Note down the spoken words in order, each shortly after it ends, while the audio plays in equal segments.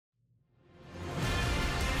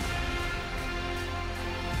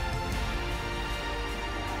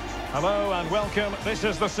Hello and welcome. This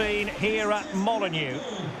is the scene here at Molineux.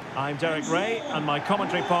 I'm Derek Ray, and my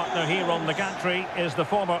commentary partner here on the gantry is the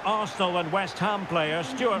former Arsenal and West Ham player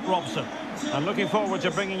Stuart Robson. I'm looking forward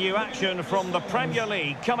to bringing you action from the Premier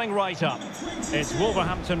League coming right up. It's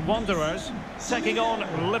Wolverhampton Wanderers taking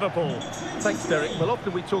on Liverpool. Thanks, Derek. Well,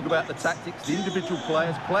 often we talk about the tactics, the individual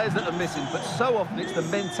players that are missing, but so often it's the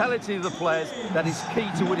mentality of the players that is key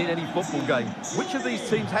to winning any football game. Which of these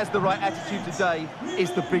teams has the right attitude today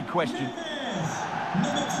is the big question.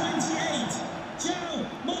 Number 28, Joe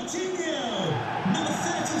Martinho. Number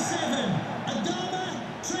 37, Adama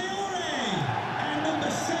Traore. And number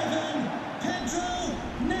 7, Pedro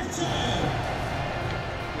Neto.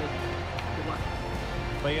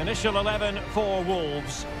 The initial 11 for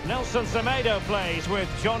Wolves. Nelson Semedo plays with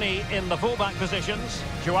Johnny in the fullback positions.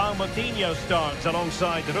 João Moutinho starts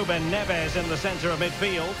alongside Ruben Neves in the centre of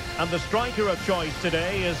midfield. And the striker of choice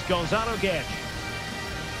today is Gonzalo Guedes.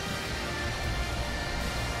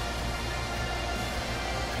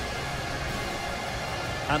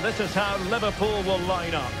 And this is how Liverpool will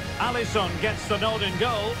line up. Alisson gets the nod in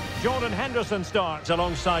goal. Jordan Henderson starts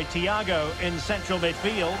alongside Thiago in central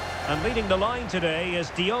midfield. And leading the line today is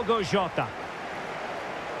Diogo Jota.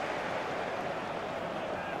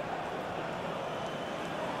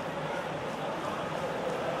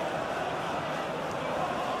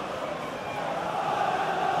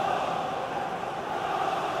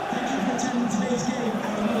 Thank you for attending today's game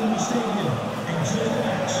at the Molineux Stadium. Enjoy the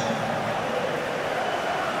match.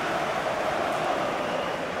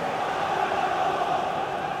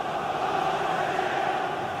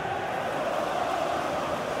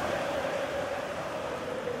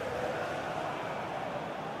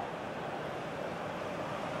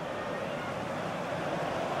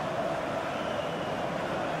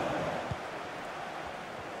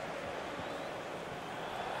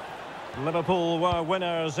 Liverpool were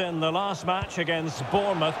winners in the last match against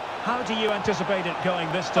Bournemouth. How do you anticipate it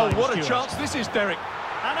going this time, Oh, what a Stuart? chance this is, Derek.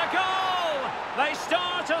 And a goal! They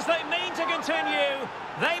start as they mean to continue.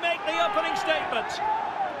 They make the opening statement.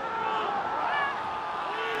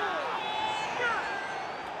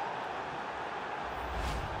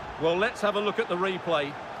 Well, let's have a look at the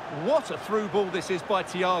replay. What a through ball this is by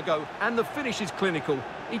Thiago, and the finish is clinical.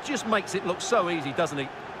 He just makes it look so easy, doesn't he?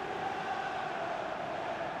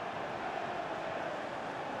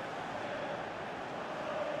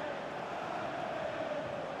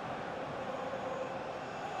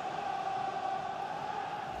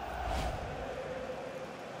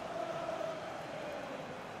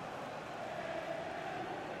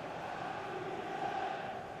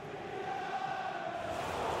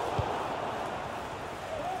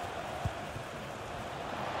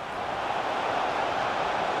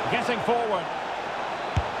 Getting forward.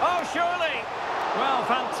 Oh, surely! Well,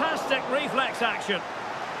 fantastic reflex action.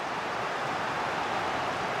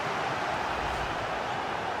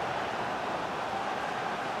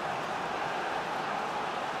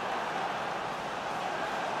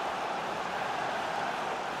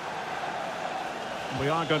 We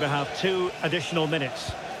are going to have 2 additional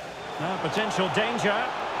minutes. Now, potential danger.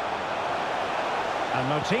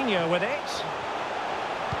 And Moutinho with it.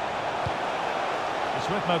 It's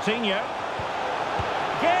with Moutinho.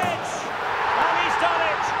 Guedes! And he's done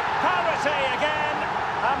it! Parity again!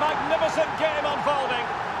 A magnificent game unfolding.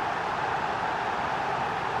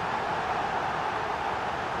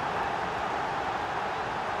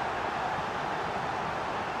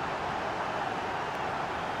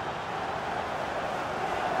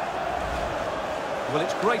 Well,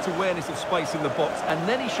 it's great awareness of space in the box, and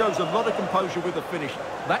then he shows a lot of composure with the finish.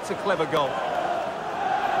 That's a clever goal.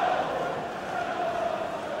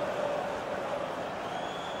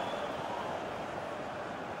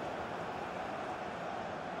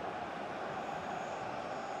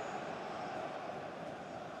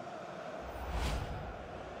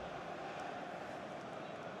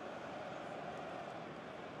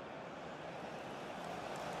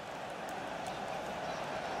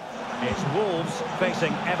 It's Wolves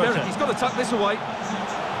facing Everton. Derek, he's got to tuck this away.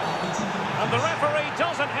 And the referee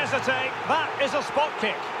doesn't hesitate. That is a spot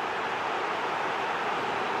kick.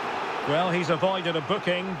 Well, he's avoided a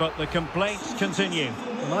booking, but the complaints continue.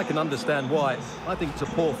 And I can understand why. I think it's a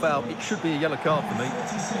poor foul. It should be a yellow card for me.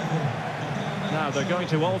 Now they're going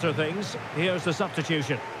to alter things. Here's the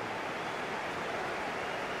substitution.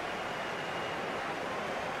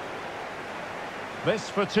 This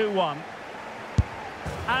for 2-1.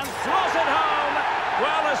 And throws it home.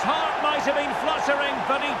 Well, his heart might have been fluttering,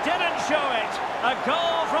 but he didn't show it. A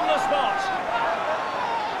goal from the spot.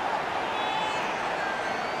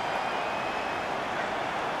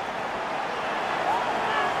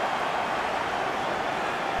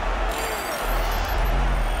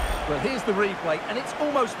 Well, here's the replay, and it's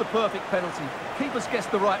almost the perfect penalty. Keeper's guessed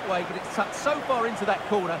the right way, but it's tucked so far into that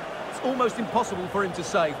corner, it's almost impossible for him to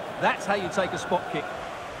save. That's how you take a spot kick.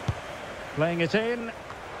 Playing it in.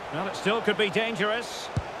 Well, it still could be dangerous.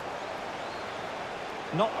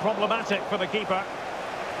 Not problematic for the keeper.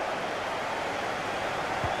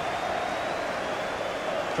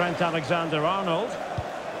 Trent Alexander-Arnold.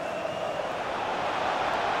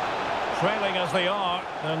 Trailing as they are,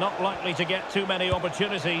 they're not likely to get too many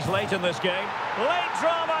opportunities late in this game. Late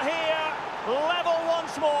drama here, level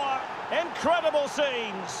once more, incredible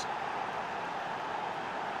scenes.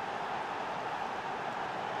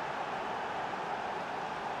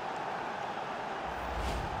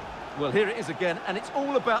 Well, here it is again, and it's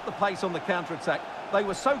all about the pace on the counter-attack. They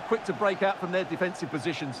were so quick to break out from their defensive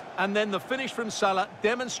positions. And then the finish from Salah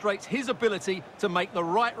demonstrates his ability to make the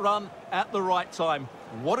right run at the right time.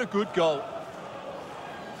 What a good goal.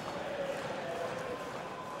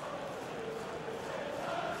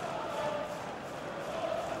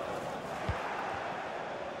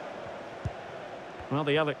 Well,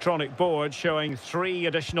 the electronic board showing 3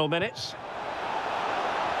 additional minutes.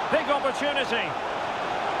 Big opportunity.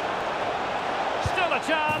 Still a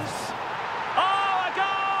chance. Oh, a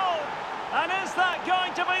goal! And is that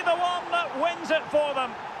going to be the one that wins it for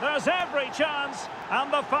them? There's every chance,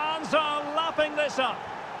 and the fans are lapping this up.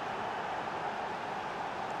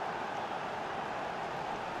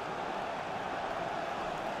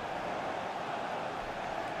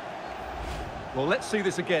 Well, let's see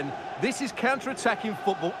this again. This is counter-attacking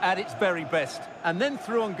football at its very best. And then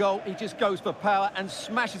through on goal, he just goes for power and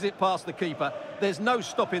smashes it past the keeper. There's no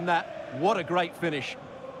stopping that. What a great finish.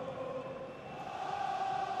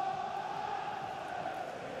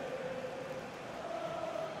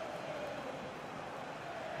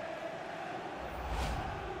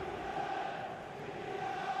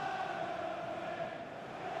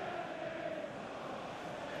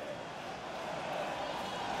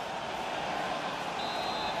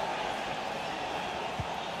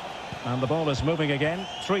 And the ball is moving again,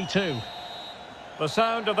 3-2. The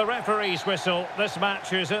sound of the referee's whistle. This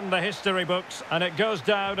match is in the history books, and it goes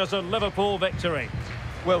down as a Liverpool victory.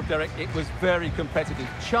 Well, Derek, it was very competitive.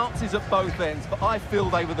 Chances at both ends, but I feel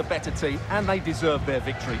they were the better team, and they deserved their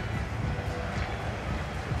victory.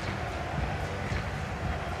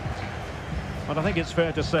 But I think it's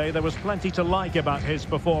fair to say there was plenty to like about his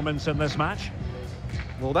performance in this match.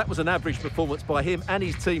 Well, that was an average performance by him and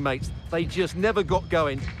his teammates. They just never got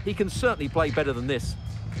going. He can certainly play better than this.